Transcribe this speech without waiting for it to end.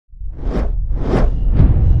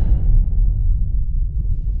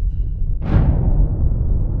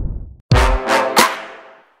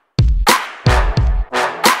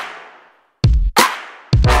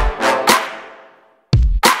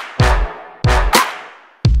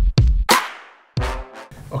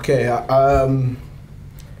Okay,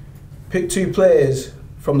 pick 2 players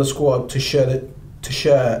from the squad to share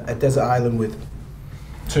a desert island with.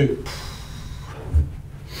 2.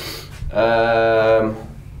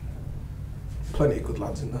 Plenty of good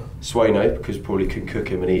lads in there. Swano, because probably can cook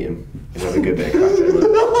him and eat him. He'll have a good bit of crack at him.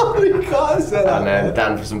 No, you can't say that. And then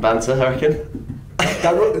Dan for some banter, I reckon.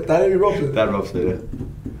 Dan Robson? Dan Robson, yeah.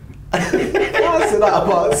 I can't say that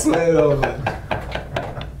about Swano, man.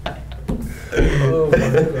 Oh my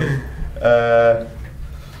God.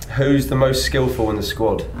 Who's the most skillful in the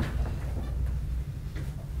squad?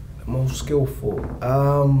 Most skillful?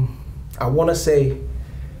 I want to say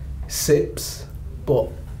Sips, but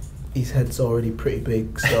his head's already pretty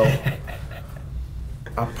big, so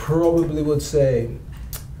I probably would say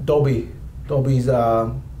Dobby. Dobby's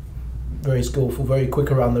very skillful, very quick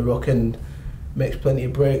around the ruck and makes plenty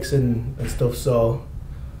of breaks and stuff, so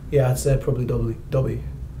yeah, I'd say probably Dobby.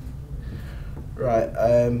 Right,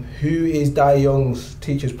 who is Di Young's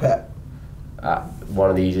teacher's pet? One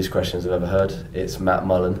of the easiest questions I've ever heard. It's Matt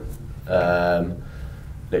Mullen.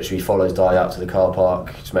 Literally follows Di out to the car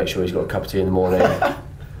park, just make sure he's got a cup of tea in the morning.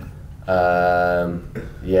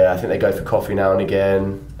 Yeah, I think they go for coffee now and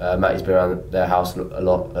again. Matty's been around their house a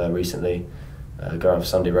lot recently, going for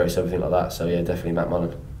Sunday roast, everything like that. So yeah, definitely Matt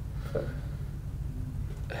Mullen.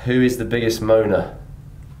 Who is the biggest moaner?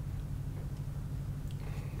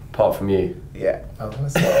 Apart from you. Yeah, I was gonna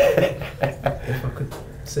say if I could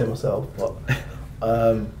say myself, but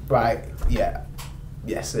right, yeah,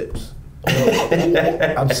 Sips.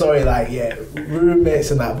 I'm sorry, like, yeah,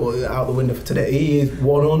 roommates and that, but out the window for today. He is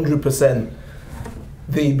 100%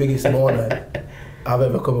 the biggest mourner I've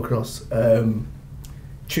ever come across.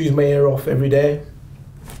 Chews my ear off every day.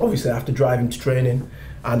 Obviously, I have to drive him to training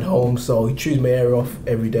and home, so he chews my ear off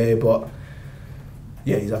every day. But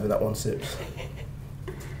yeah, he's having that one Sips.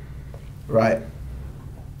 Right.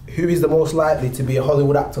 Who is the most likely to be a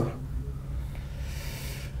Hollywood actor?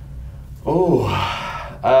 Oh,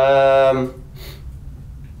 I'm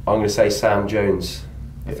going to say Sam Jones.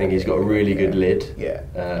 I think he's got a really good lid.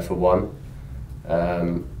 Yeah. For one,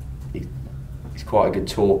 he's quite a good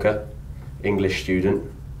talker, English student,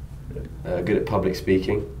 good at public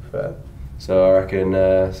speaking. Fair. So I reckon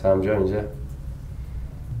Sam Jones. Yeah.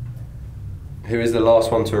 Who is the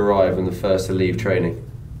last one to arrive and the first to leave training?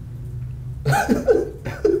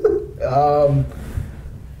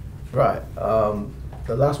 Right.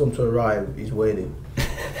 The last one to arrive is waiting.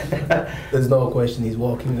 There's no question. He's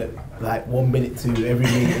walking at like 1 minute to every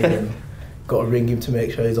meeting and got to ring him to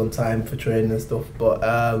make sure he's on time for training and stuff. But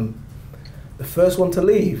the first one to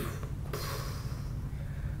leave,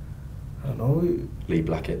 I don't know. Lee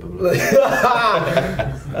Blackett, probably.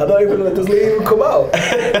 I don't even know. Does Lee even come out?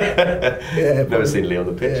 Yeah. Probably, never seen Lee on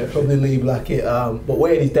the pitch. Yeah, probably Lee Blackett. But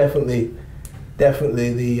Wade is definitely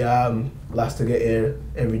the last to get here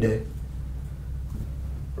every day.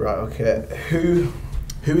 Right. Okay.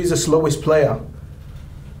 Who is the slowest player?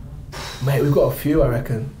 Mate, we've got a few, I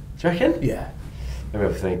reckon. Do you reckon? Yeah. Let me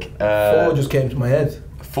have a think. 4 just came to my head.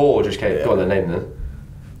 4 just came. Yeah. Go on, the name then.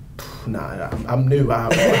 Nah, I'm new. I'm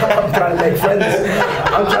trying to make friends.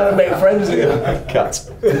 I'm trying to make friends here. Cut.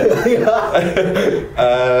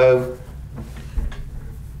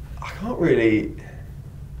 I can't really.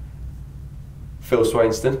 Phil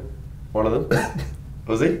Swainston, one of them.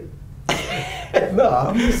 Was he?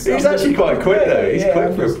 No, he's actually quite quick though. He's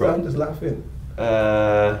quick for a pro. I'm just laughing.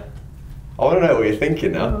 I want to know what you're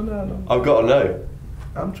thinking now. No. I've got to know.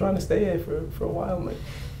 I'm trying to stay here for a while, mate.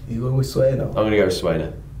 You going with Swayno? I'm going to go with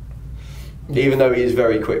Swayno. Even though he is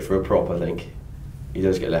very quick for a prop, I think he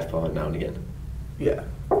does get left behind now and again. Yeah,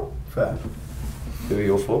 fair. Who are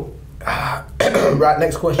your 4? Right,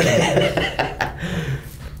 next question.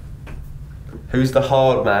 Who's the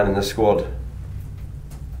hard man in the squad?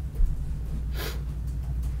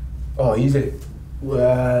 Oh, easy.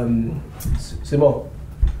 Simon.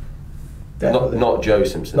 Not Joe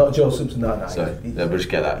Simpson. Not Joe Simpson, no. So we'll just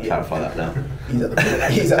get that, clarify that now.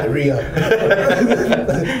 He's at the Rio.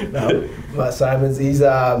 No, Matt Simons, he's,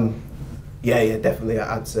 definitely,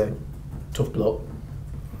 I'd say, tough bloke.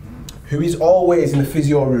 Who is always in the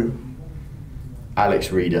physio room?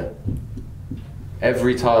 Alex Reader.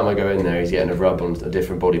 Every time I go in there, he's getting a rub on a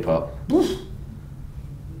different body part.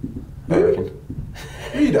 I reckon.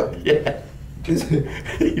 Reader? Yeah.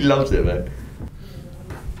 He loves it, mate.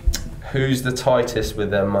 Who's the tightest with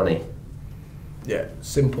their money? Yeah,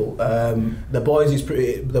 simple. The boys it's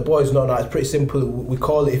pretty simple. We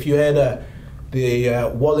call it, if you heard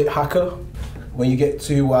the wallet Haka, when you get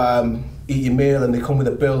to eat your meal and they come with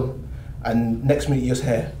a bill, and next minute you just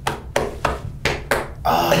hear,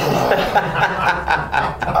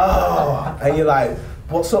 and you're like,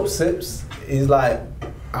 what's up, Sips? He's like,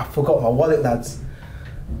 I forgot my wallet, lads.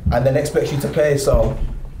 And then expects you to pay, so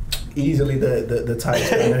easily the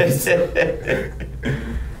tightest.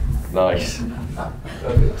 Nice.